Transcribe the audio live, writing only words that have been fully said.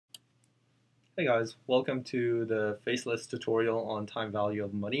Hey guys, welcome to the faceless tutorial on time value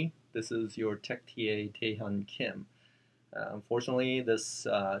of money. This is your Tech TA Taehyun Kim. Unfortunately, this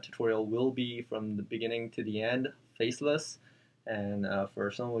tutorial will be from the beginning to the end faceless, and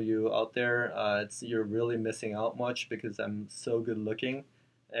for some of you out there, you're really missing out much because I'm so good looking.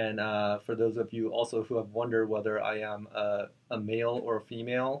 And for those of you also who have wondered whether I am a male or a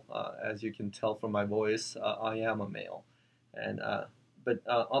female, as you can tell from my voice, I am a male. But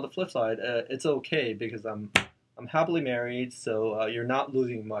on the flip side, it's okay because I'm happily married, so you're not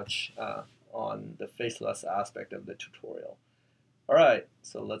losing much on the faceless aspect of the tutorial. Alright,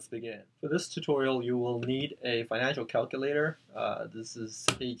 so let's begin. For this tutorial, you will need a financial calculator. This is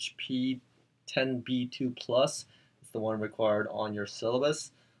HP 10B2 Plus. It's the one required on your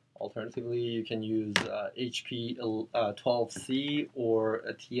syllabus. Alternatively, you can use HP 12C or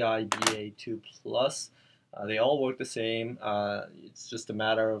a TI-BA2 Plus. They all work the same. It's just a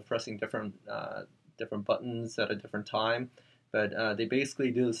matter of pressing different buttons at a different time, but they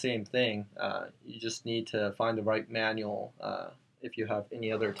basically do the same thing. You just need to find the right manual if you have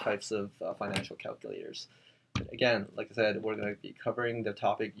any other types of financial calculators. But again, like I said, we're going to be covering the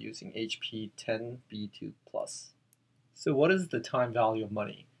topic using HP 10B2 Plus. So what is the time value of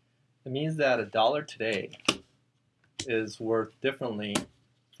money? It means that a dollar today is worth differently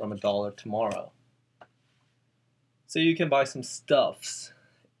from a dollar tomorrow. So you can buy some stuffs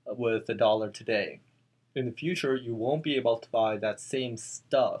with a dollar today. In the future, you won't be able to buy that same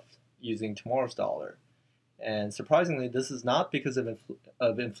stuff using tomorrow's dollar. And surprisingly, this is not because of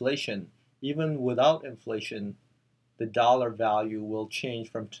inflation. Even without inflation, the dollar value will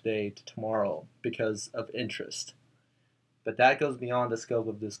change from today to tomorrow because of interest. But that goes beyond the scope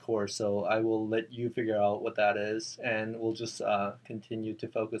of this course, so I will let you figure out what that is, and we'll just continue to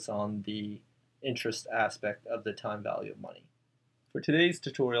focus on the interest aspect of the time value of money. For today's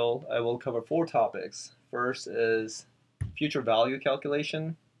tutorial, I will cover 4 topics. First is future value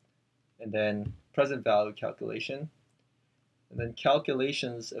calculation, and then present value calculation, and then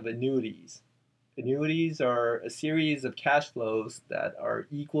calculations of annuities. Annuities are a series of cash flows that are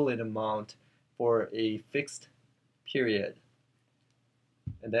equal in amount for a fixed period.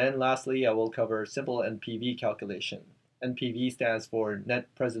 And then lastly, I will cover simple NPV calculation. NPV stands for net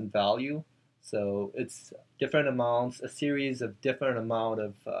present value. So it's different amounts, a series of different amount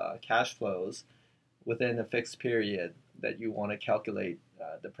of cash flows within a fixed period that you want to calculate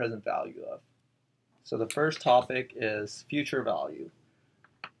the present value of. So the first topic is future value.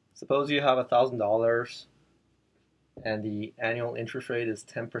 Suppose you have $1,000 and the annual interest rate is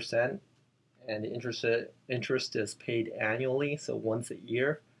 10%, and the interest is paid annually, so once a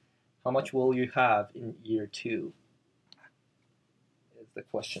year. How much will you have in year 2 is the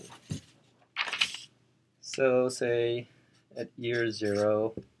question. So say at year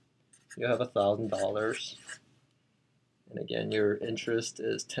 0, you have $1,000, and again your interest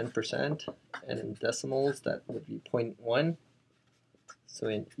is 10%, and in decimals that would be 0.1. So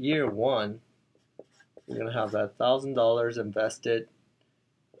in year 1, you're going to have that $1,000 invested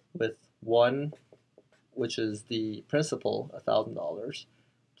with 1, which is the principal, $1,000,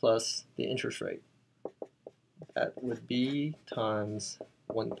 plus the interest rate. That would be times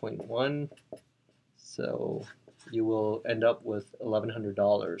 1.1. So you will end up with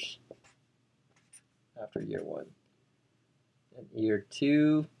 $1,100 after year 1. And year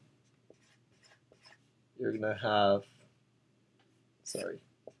 2, you're going to have,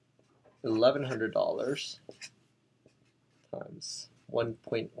 $1,100 times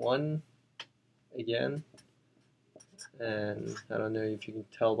 1.1 again. And I don't know if you can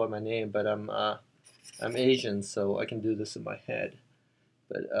tell by my name, but I'm Asian, so I can do this in my head.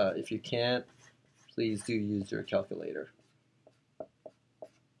 But if you can't, please do use your calculator.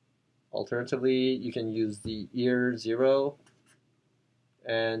 Alternatively, you can use the year 0,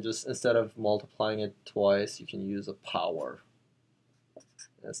 and just instead of multiplying it twice, you can use a power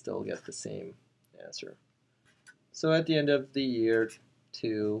and still get the same answer. So at the end of the year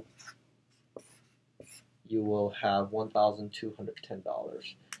 2, you will have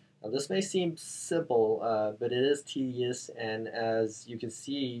 $1,210. Now this may seem simple, but it is tedious, and as you can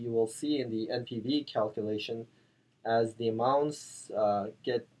see, you will see in the NPV calculation, as the amounts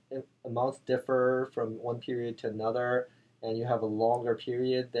differ from one period to another, and you have a longer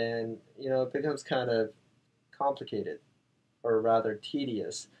period, then it becomes kind of complicated, or rather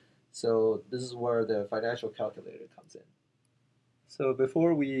tedious. So this is where the financial calculator comes in. So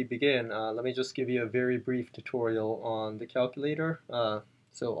before we begin, let me just give you a very brief tutorial on the calculator.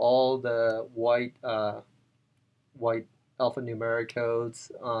 So all the white alphanumeric codes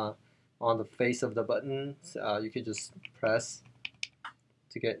on the face of the buttons, you could just press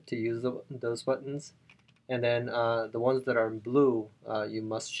to use those buttons. And then the ones that are in blue, you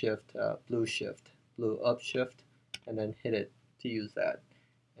must shift blue up shift, and then hit it to use that.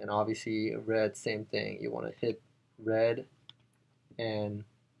 And obviously red, same thing. You want to hit red and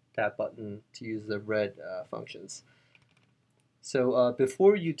that button to use the red functions. So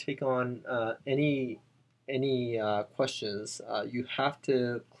before you take on any questions, you have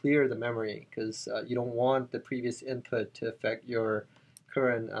to clear the memory because you don't want the previous input to affect your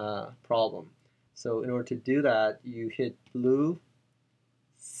current problem. So in order to do that, you hit blue,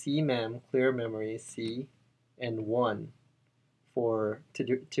 CMEM, clear memory, C, and 1 to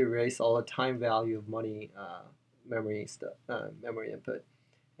erase all the time value of money memory input.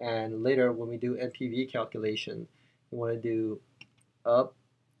 And later when we do NPV calculation, we want to do up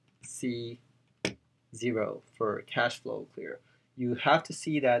C 0 for cash flow clear. You have to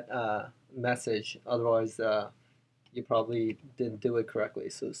see that message, otherwise you probably didn't do it correctly.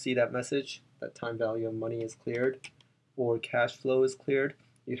 So see that message, that time value of money is cleared or cash flow is cleared.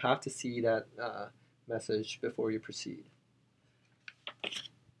 You have to see that message before you proceed.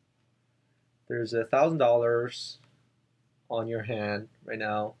 There's $1,000 on your hand right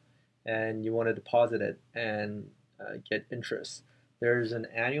now and you want to deposit it and get interest. There's an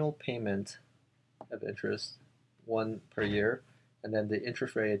annual payment of interest, 1 per year, and then the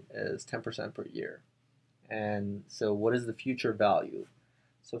interest rate is 10% per year. And so what is the future value?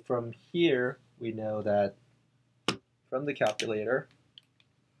 So from here we know that from the calculator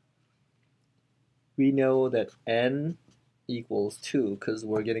we know that n equals 2 because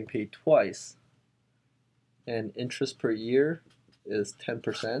we're getting paid twice, and interest per year is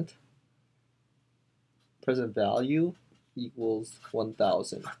 10%. Present value equals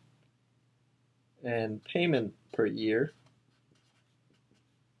 1,000, and payment per year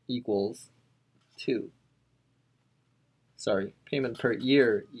equals 2. Sorry, payment per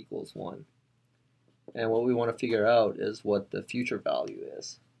year equals 1. And what we want to figure out is what the future value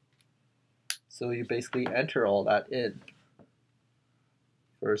is. So you basically enter all that in.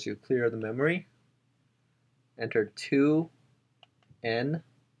 First you clear the memory, enter 2n, and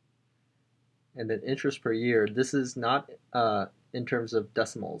then interest per year. This is not in terms of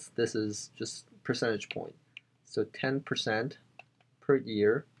decimals, this is just percentage point. So 10% per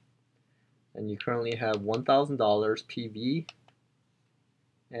year, and you currently have $1,000 PV,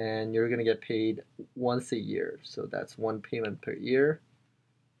 and you're going to get paid once a year. So that's 1 payment per year,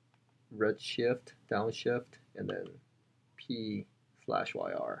 red shift, downshift, and then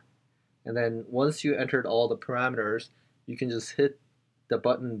P/YR. And then once you entered all the parameters, you can just hit the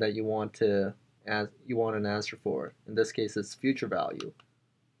button that you want an answer for. In this case, it's future value.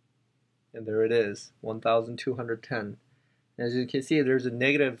 And there it is, 1,210. As you can see, there's a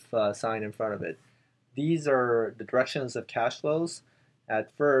negative sign in front of it. These are the directions of cash flows.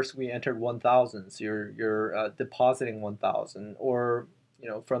 At first, we entered 1,000, so you're depositing 1,000, or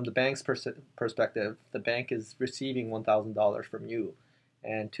from the bank's perspective, the bank is receiving $1,000 from you,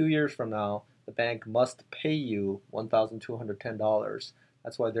 and 2 years from now, the bank must pay you $1,210.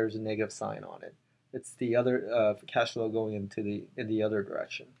 That's why there's a negative sign on it. It's the other cash flow going in the other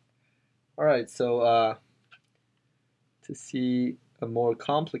direction. All right, so to see a more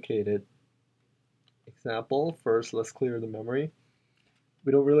complicated example, first let's clear the memory.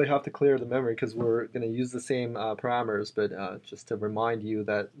 We don't really have to clear the memory because we're going to use the same parameters, but just to remind you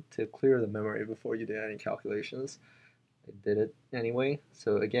that to clear the memory before you do any calculations, I did it anyway.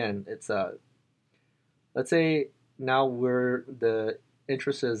 So again, it's let's say now the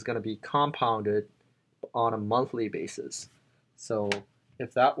interest is going to be compounded on a monthly basis. So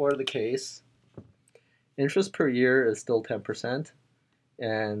if that were the case, interest per year is still 10%,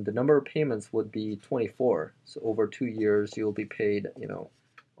 and the number of payments would be 24. So over 2 years, you'll be paid,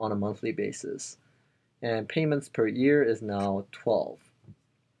 on a monthly basis. And payments per year is now 12.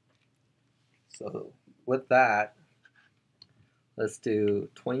 So with that, let's do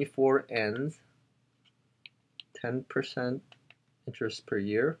 24 ends, 10% interest per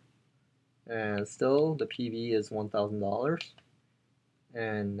year, and still the PV is $1,000.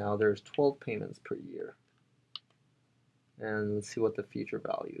 And now there's 12 payments per year. And let's see what the future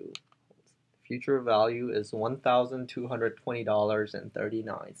value holds. The future value is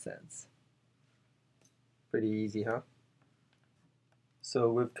 $1,220.39. Pretty easy, huh?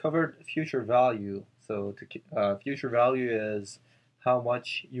 So we've covered future value. So future value is how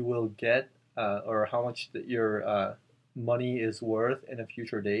much you will get or how much your money is worth in a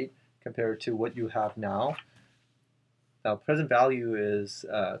future date compared to what you have now. Now present value is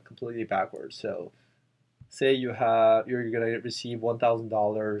completely backwards. So say you're going to receive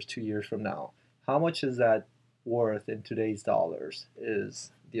 $1,000 2 years from now. How much is that worth in today's dollars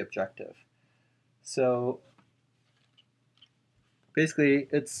is the objective. So basically,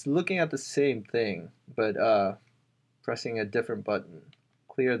 it's looking at the same thing, but pressing a different button.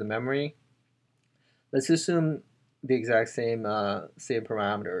 Clear the memory. Let's assume the exact same same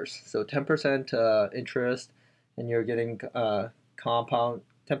parameters. So 10% interest, and you're getting compound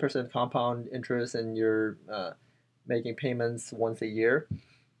 10% compound interest, and you're making payments once a year.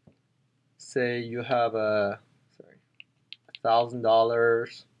 Say you have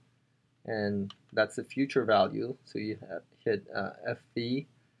 $1,000, and that's the future value. So you hit FV,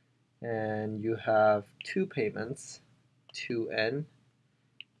 and you have two payments, 2N,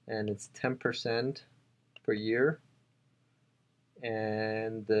 and it's 10% per year,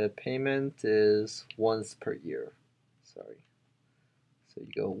 and the payment is once per year. Sorry. So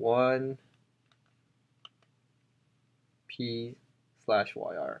you go 1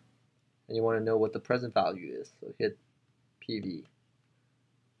 P/YR, and you want to know what the present value is. So hit PV.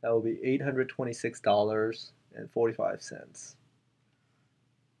 That will be $826.45.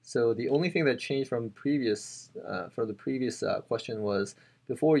 So the only thing that changed from the previous question was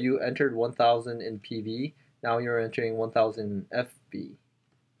before you entered 1,000 in PV, now you're entering 1,000 FB.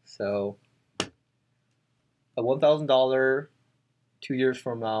 So a $1,000 2 years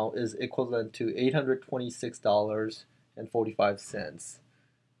from now is equivalent to $826.45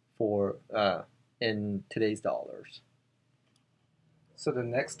 for in today's dollars. So the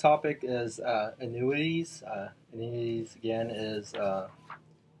next topic is annuities. Annuities again is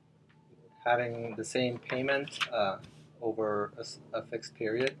having the same payment over a fixed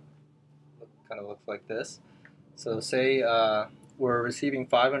period. Kind of looks like this. So say we're receiving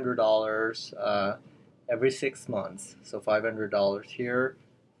 $500 every 6 months. So $500 here,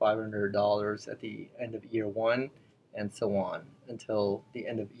 $500 at the end of year 1, and so on until the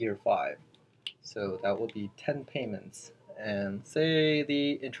end of year 5. So that would be 10 payments. And say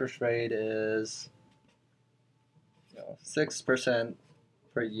the interest rate is 6%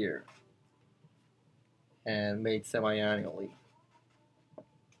 per year and made semi-annually.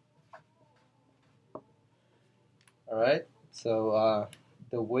 Alright, so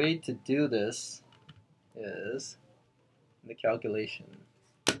the way to do this is the calculation.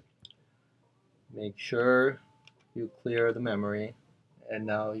 Make sure you clear the memory, and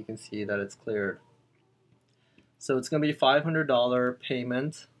now you can see that it's cleared. So it's going to be $500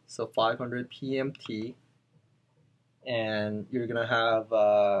 payment, so 500 PMT, and you're going to have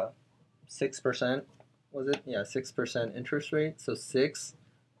 6%, was it? Yeah, 6% interest rate, so 6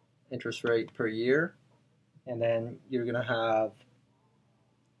 interest rate per year, and then you're going to have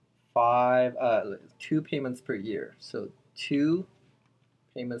 2 payments per year, so 2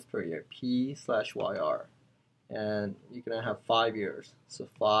 payments per year, P/YR, and you're going to have 5 years, so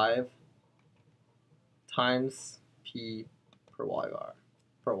 5 times P per YR.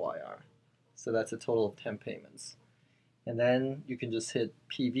 So that's a total of 10 payments. And then you can just hit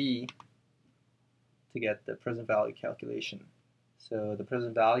PV to get the present value calculation. So the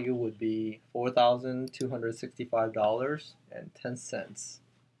present value would be $4,265.10.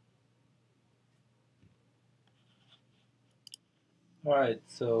 Alright,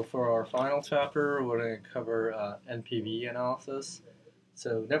 so for our final chapter, we're going to cover NPV analysis.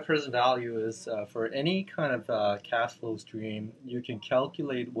 So net present value is for any kind of cash flow stream, you can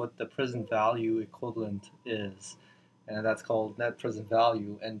calculate what the present value equivalent is. And that's called net present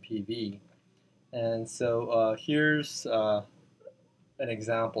value, NPV. And so here's an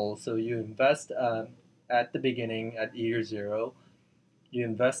example. So you invest at the beginning, at year 0, you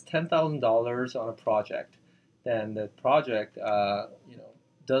invest $10,000 on a project. Then the project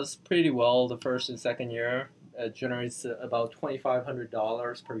does pretty well the first and second year. It generates about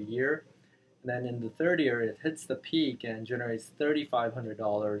 $2,500 per year. And then in the third year, it hits the peak and generates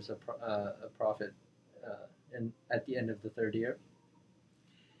 $3,500 of profit at the end of the third year.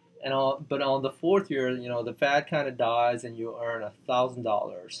 But on the fourth year, the fad kind of dies and you earn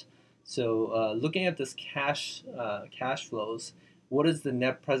 $1,000. So looking at this cash flows, what is the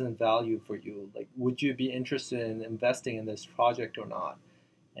net present value for you? Like, would you be interested in investing in this project or not?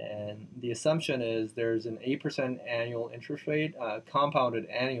 And the assumption is there's an 8% annual interest rate compounded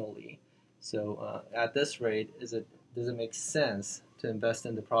annually. So at this rate, does it make sense to invest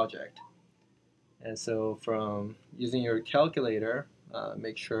in the project? And so from using your calculator,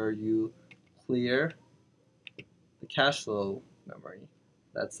 make sure you clear the cash flow memory.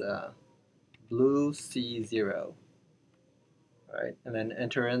 That's blue C0. All right, and then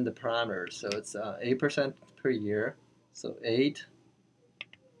enter in the parameters. So it's 8% per year. So 8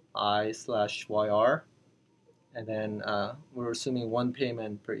 I/YR, and then we're assuming 1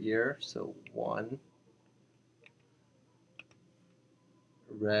 payment per year, so 1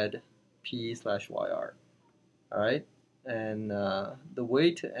 red P/YR. Alright, and the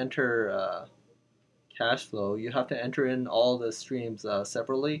way to enter cash flow, you have to enter in all the streams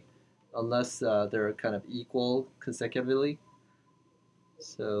separately unless they're kind of equal consecutively.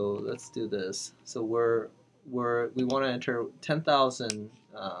 So let's do this. So we want to enter 10,000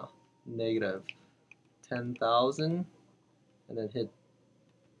 negative 10,000 and then hit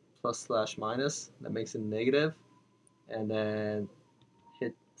plus/minus, that makes it negative, and then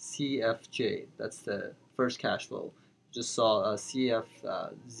hit CFJ, that's the first cash flow. Just saw a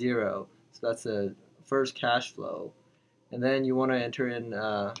CF0, so that's the first cash flow. And then you want to enter in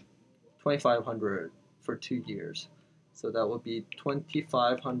 2,500 for 2 years. So that would be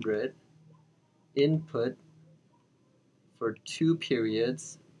 2,500 input for 2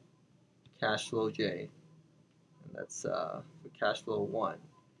 periods, cash flow J. And that's for cash flow 1.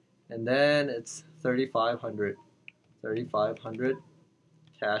 And then it's 3,500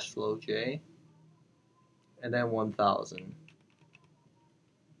 cash flow J. And then 1,000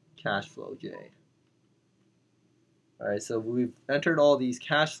 cash flow J. Alright, so we've entered all these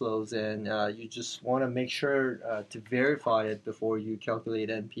cash flows, and you just want to make sure to verify it before you calculate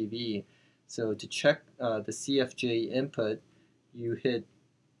NPV. So to check the CFJ input, you hit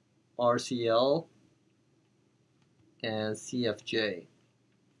RCL and CFJ.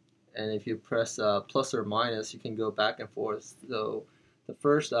 And if you press plus or minus, you can go back and forth. So the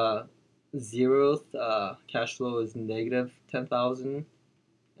first 0th cash flow is negative 10,000,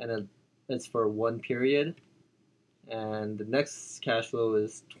 and it's for 1 period. And the next cash flow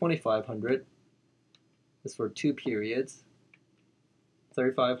is 2,500. It's for 2 periods.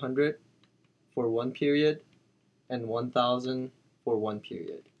 3,500 for 1 period, and 1,000 for 1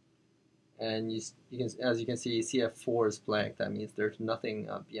 period. And you can, as you can see, CF4 is blank. That means there's nothing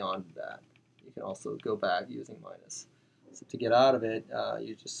beyond that. You can also go back using minus. So to get out of it,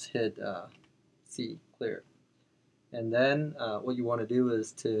 you just hit C, clear. And then what you want to do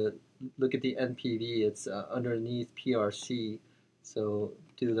is to look at the NPV. It's underneath PRC. So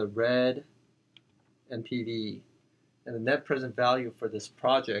do the red NPV. And the net present value for this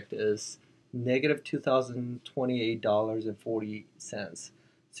project is negative $2,028.40.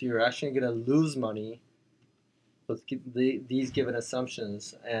 So you're actually going to lose money with these given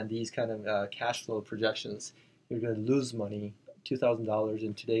assumptions and these kind of cash flow projections. You're going to lose money, $2,000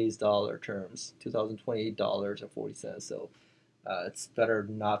 in today's dollar terms, $2,028.40. So it's better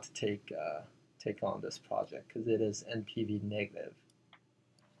not to take on this project because it is NPV negative.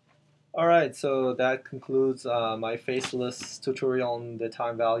 Alright, so that concludes my faceless tutorial on the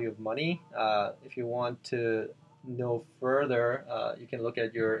time value of money. If you want to know further, you can look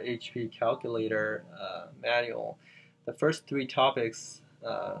at your HP calculator manual. The first 3 topics,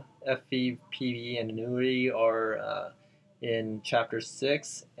 FV, PV, and annuity, are in Chapter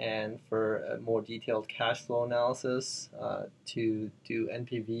 6, and for a more detailed cash flow analysis to do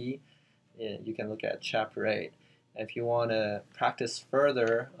NPV, you can look at Chapter 8. If you want to practice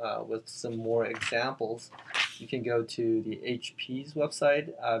further with some more examples, you can go to the HP's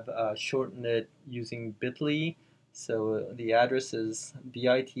website. I've shortened it using bit.ly. So the address is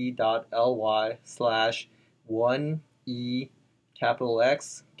bit.ly/1E capital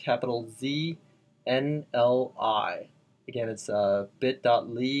X capital Z NLI. Again, it's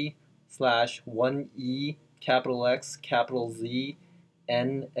bit.ly/1E capital X capital Z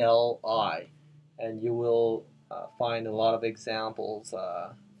NLI. And you will find a lot of examples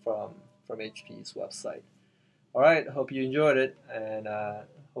from HP's website. Alright, hope you enjoyed it, and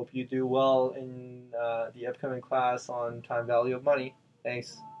hope you do well in the upcoming class on time value of money.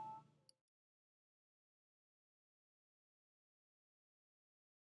 Thanks.